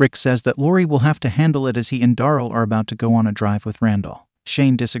confession. Rick says that Lori will have to handle it as he and Darryl are about to go on a drive with Randall.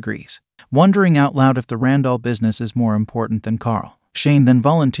 Shane disagrees, wondering out loud if the Randall business is more important than Carl. Shane then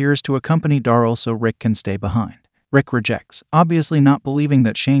volunteers to accompany Darryl so Rick can stay behind. Rick rejects, obviously not believing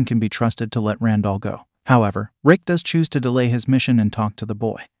that Shane can be trusted to let Randall go. However, Rick does choose to delay his mission and talk to the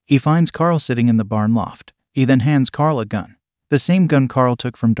boy. He finds Carl sitting in the barn loft. He then hands Carl a gun, the same gun Carl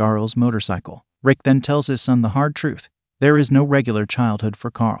took from Darryl's motorcycle. Rick then tells his son the hard truth. There is no regular childhood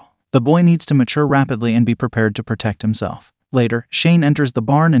for Carl. The boy needs to mature rapidly and be prepared to protect himself. Later, Shane enters the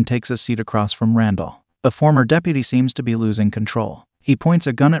barn and takes a seat across from Randall. The former deputy seems to be losing control. He points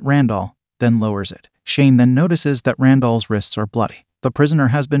a gun at Randall, then lowers it. Shane then notices that Randall's wrists are bloody. The prisoner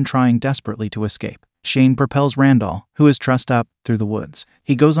has been trying desperately to escape. Shane propels Randall, who is trussed up, through the woods.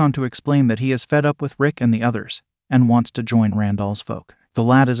 He goes on to explain that he is fed up with Rick and the others, and wants to join Randall's folk. The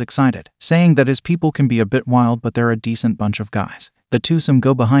lad is excited, saying that his people can be a bit wild but they're a decent bunch of guys. The twosome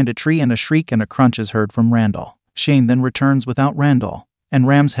go behind a tree and a shriek and a crunch is heard from Randall. Shane then returns without Randall, and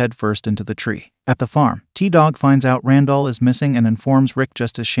rams headfirst into the tree. At the farm, T-Dog finds out Randall is missing and informs Rick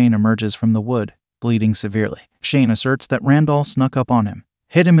just as Shane emerges from the wood, bleeding severely. Shane asserts that Randall snuck up on him,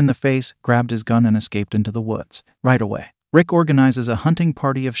 hit him in the face, grabbed his gun and escaped into the woods. Right away, Rick organizes a hunting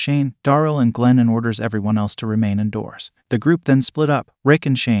party of Shane, Darryl, and Glenn and orders everyone else to remain indoors. The group then split up, Rick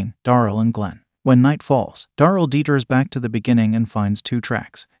and Shane, Darryl and Glenn. When night falls, Darryl detours back to the beginning and finds 2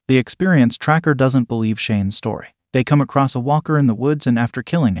 tracks. The experienced tracker doesn't believe Shane's story. They come across a walker in the woods and after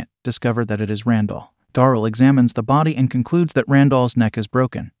killing it, discover that it is Randall. Darryl examines the body and concludes that Randall's neck is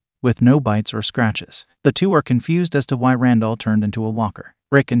broken, with no bites or scratches. The 2 are confused as to why Randall turned into a walker.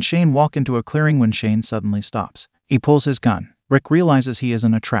 Rick and Shane walk into a clearing when Shane suddenly stops. He pulls his gun. Rick realizes he is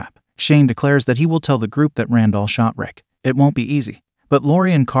in a trap. Shane declares that he will tell the group that Randall shot Rick. It won't be easy, but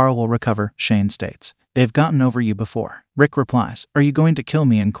Lori and Carl will recover, Shane states. They've gotten over you before. Rick replies, are you going to kill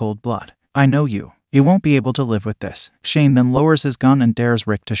me in cold blood? I know you. You won't be able to live with this. Shane then lowers his gun and dares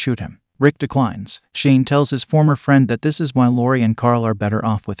Rick to shoot him. Rick declines. Shane tells his former friend that this is why Lori and Carl are better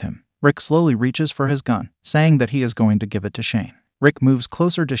off with him. Rick slowly reaches for his gun, saying that he is going to give it to Shane. Rick moves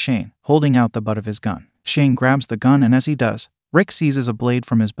closer to Shane, holding out the butt of his gun. Shane grabs the gun and as he does, Rick seizes a blade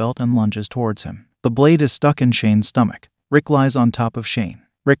from his belt and lunges towards him. The blade is stuck in Shane's stomach. Rick lies on top of Shane.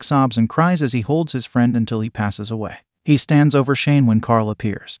 Rick sobs and cries as he holds his friend until he passes away. He stands over Shane when Carl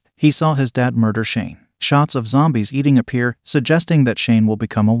appears. He saw his dad murder Shane. Shots of zombies eating appear, suggesting that Shane will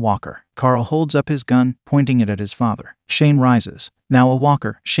become a walker. Carl holds up his gun, pointing it at his father. Shane rises. Now a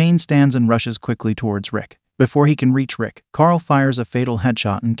walker, Shane stands and rushes quickly towards Rick. Before he can reach Rick, Carl fires a fatal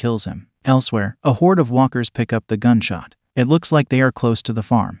headshot and kills him. Elsewhere, a horde of walkers pick up the gunshot. It looks like they are close to the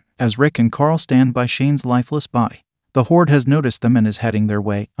farm. As Rick and Carl stand by Shane's lifeless body, the horde has noticed them and is heading their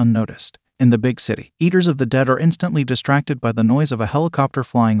way, unnoticed. In the big city, Eaters of the Dead are instantly distracted by the noise of a helicopter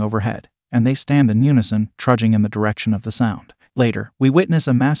flying overhead, and they stand in unison, trudging in the direction of the sound. Later, we witness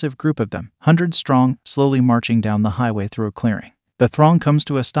a massive group of them, hundreds strong, slowly marching down the highway through a clearing. The throng comes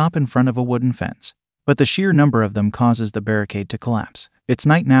to a stop in front of a wooden fence, but the sheer number of them causes the barricade to collapse. It's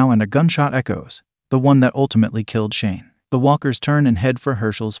night now and a gunshot echoes, the one that ultimately killed Shane. The walkers turn and head for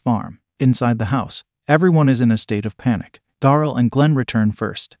Herschel's farm. Inside the house, everyone is in a state of panic. Darryl and Glenn return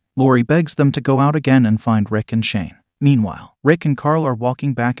first. Lori begs them to go out again and find Rick and Shane. Meanwhile, Rick and Carl are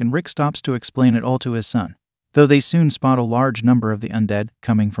walking back and Rick stops to explain it all to his son, though they soon spot a large number of the undead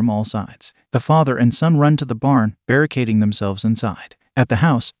coming from all sides. The father and son run to the barn, barricading themselves inside. At the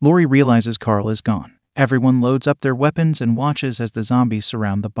house, Lori realizes Carl is gone. Everyone loads up their weapons and watches as the zombies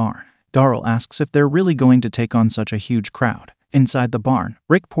surround the barn. Darryl asks if they're really going to take on such a huge crowd. Inside the barn,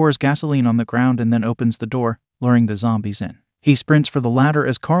 Rick pours gasoline on the ground and then opens the door, luring the zombies in. He sprints for the ladder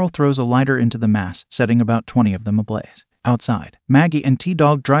as Carl throws a lighter into the mass, setting about 20 of them ablaze. Outside, Maggie and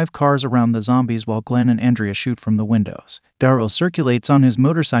T-Dog drive cars around the zombies while Glenn and Andrea shoot from the windows. Darryl circulates on his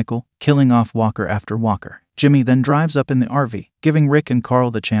motorcycle, killing off walker after walker. Jimmy then drives up in the RV, giving Rick and Carl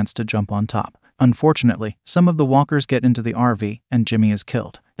the chance to jump on top. Unfortunately, some of the walkers get into the RV, and Jimmy is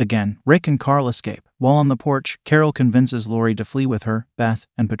killed. Again, Rick and Carl escape. While on the porch, Carol convinces Lori to flee with her, Beth,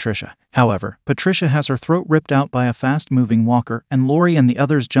 and Patricia. However, Patricia has her throat ripped out by a fast-moving walker, and Lori and the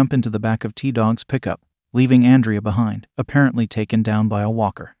others jump into the back of T-Dog's pickup, leaving Andrea behind, apparently taken down by a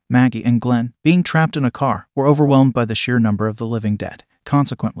walker. Maggie and Glenn, being trapped in a car, were overwhelmed by the sheer number of the living dead.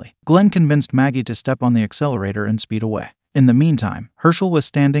 Consequently, Glenn convinced Maggie to step on the accelerator and speed away. In the meantime, Herschel was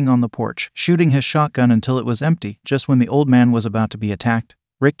standing on the porch, shooting his shotgun until it was empty. Just when the old man was about to be attacked,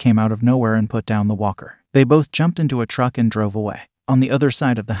 Rick came out of nowhere and put down the walker. They both jumped into a truck and drove away. On the other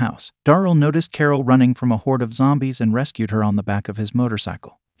side of the house, Darryl noticed Carol running from a horde of zombies and rescued her on the back of his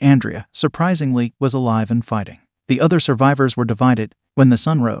motorcycle. Andrea, surprisingly, was alive and fighting. The other survivors were divided. When the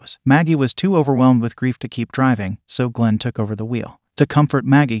sun rose, Maggie was too overwhelmed with grief to keep driving, so Glenn took over the wheel. To comfort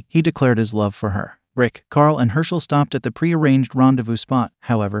Maggie, he declared his love for her. Rick, Carl, and Herschel stopped at the pre-arranged rendezvous spot.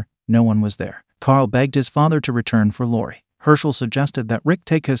 However, no one was there. Carl begged his father to return for Lori. Herschel suggested that Rick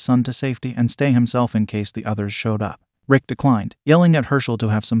take his son to safety and stay himself in case the others showed up. Rick declined, yelling at Herschel to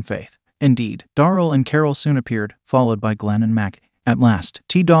have some faith. Indeed, Darryl and Carol soon appeared, followed by Glenn and Maggie. At last,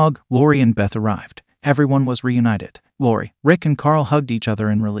 T-Dog, Lori, and Beth arrived. Everyone was reunited. Lori, Rick, and Carl hugged each other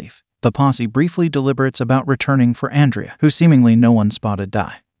in relief. The posse briefly deliberates about returning for Andrea, who seemingly no one spotted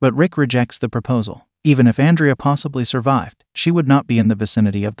die. But Rick rejects the proposal. Even if Andrea possibly survived, she would not be in the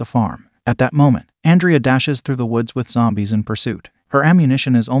vicinity of the farm. At that moment, Andrea dashes through the woods with zombies in pursuit. Her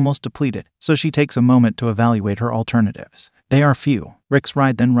ammunition is almost depleted, so she takes a moment to evaluate her alternatives. They are few. Rick's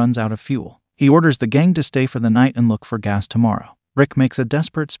ride then runs out of fuel. He orders the gang to stay for the night and look for gas tomorrow. Rick makes a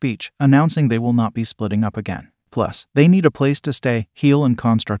desperate speech, announcing they will not be splitting up again. Plus, they need a place to stay, heal, and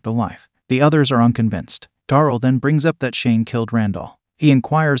construct a life. The others are unconvinced. Darryl then brings up that Shane killed Randall. He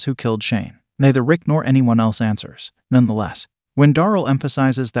inquires who killed Shane. Neither Rick nor anyone else answers. Nonetheless, when Darrell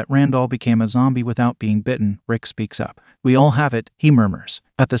emphasizes that Randall became a zombie without being bitten, Rick speaks up. "We all have it," he murmurs.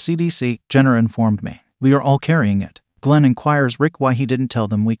 "At the CDC, Jenner informed me. We are all carrying it." Glenn inquires Rick why he didn't tell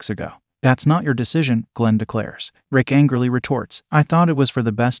them weeks ago. "That's not your decision," Glenn declares. Rick angrily retorts, "I thought it was for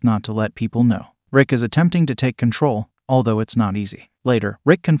the best not to let people know." Rick is attempting to take control, although it's not easy. Later,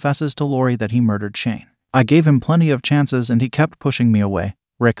 Rick confesses to Lori that he murdered Shane. "I gave him plenty of chances and he kept pushing me away,"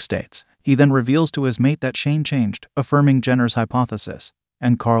 Rick states. He then reveals to his mate that Shane changed, affirming Jenner's hypothesis,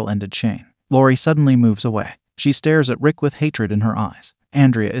 and Carl ended Shane. Lori suddenly moves away. She stares at Rick with hatred in her eyes.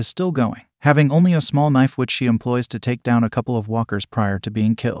 Andrea is still going, having only a small knife which she employs to take down a couple of walkers prior to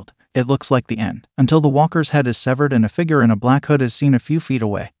being killed. It looks like the end, until the walker's head is severed and a figure in a black hood is seen a few feet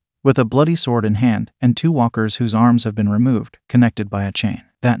away, with a bloody sword in hand, and two walkers whose arms have been removed, connected by a chain.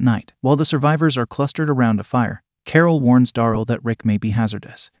 That night, while the survivors are clustered around a fire, Carol warns Darrell that Rick may be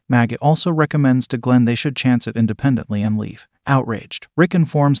hazardous. Maggie also recommends to Glenn they should chance it independently and leave. Outraged, Rick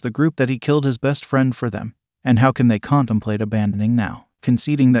informs the group that he killed his best friend for them, and how can they contemplate abandoning now,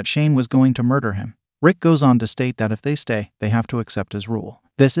 conceding that Shane was going to murder him. Rick goes on to state that if they stay, they have to accept his rule.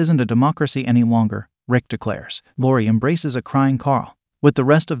 "This isn't a democracy any longer," Rick declares. Lori embraces a crying Carl, with the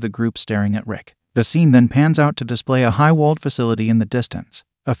rest of the group staring at Rick. The scene then pans out to display a high-walled facility in the distance,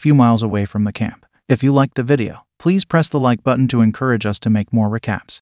 a few miles away from the camp. If you liked the video, please press the like button to encourage us to make more recaps.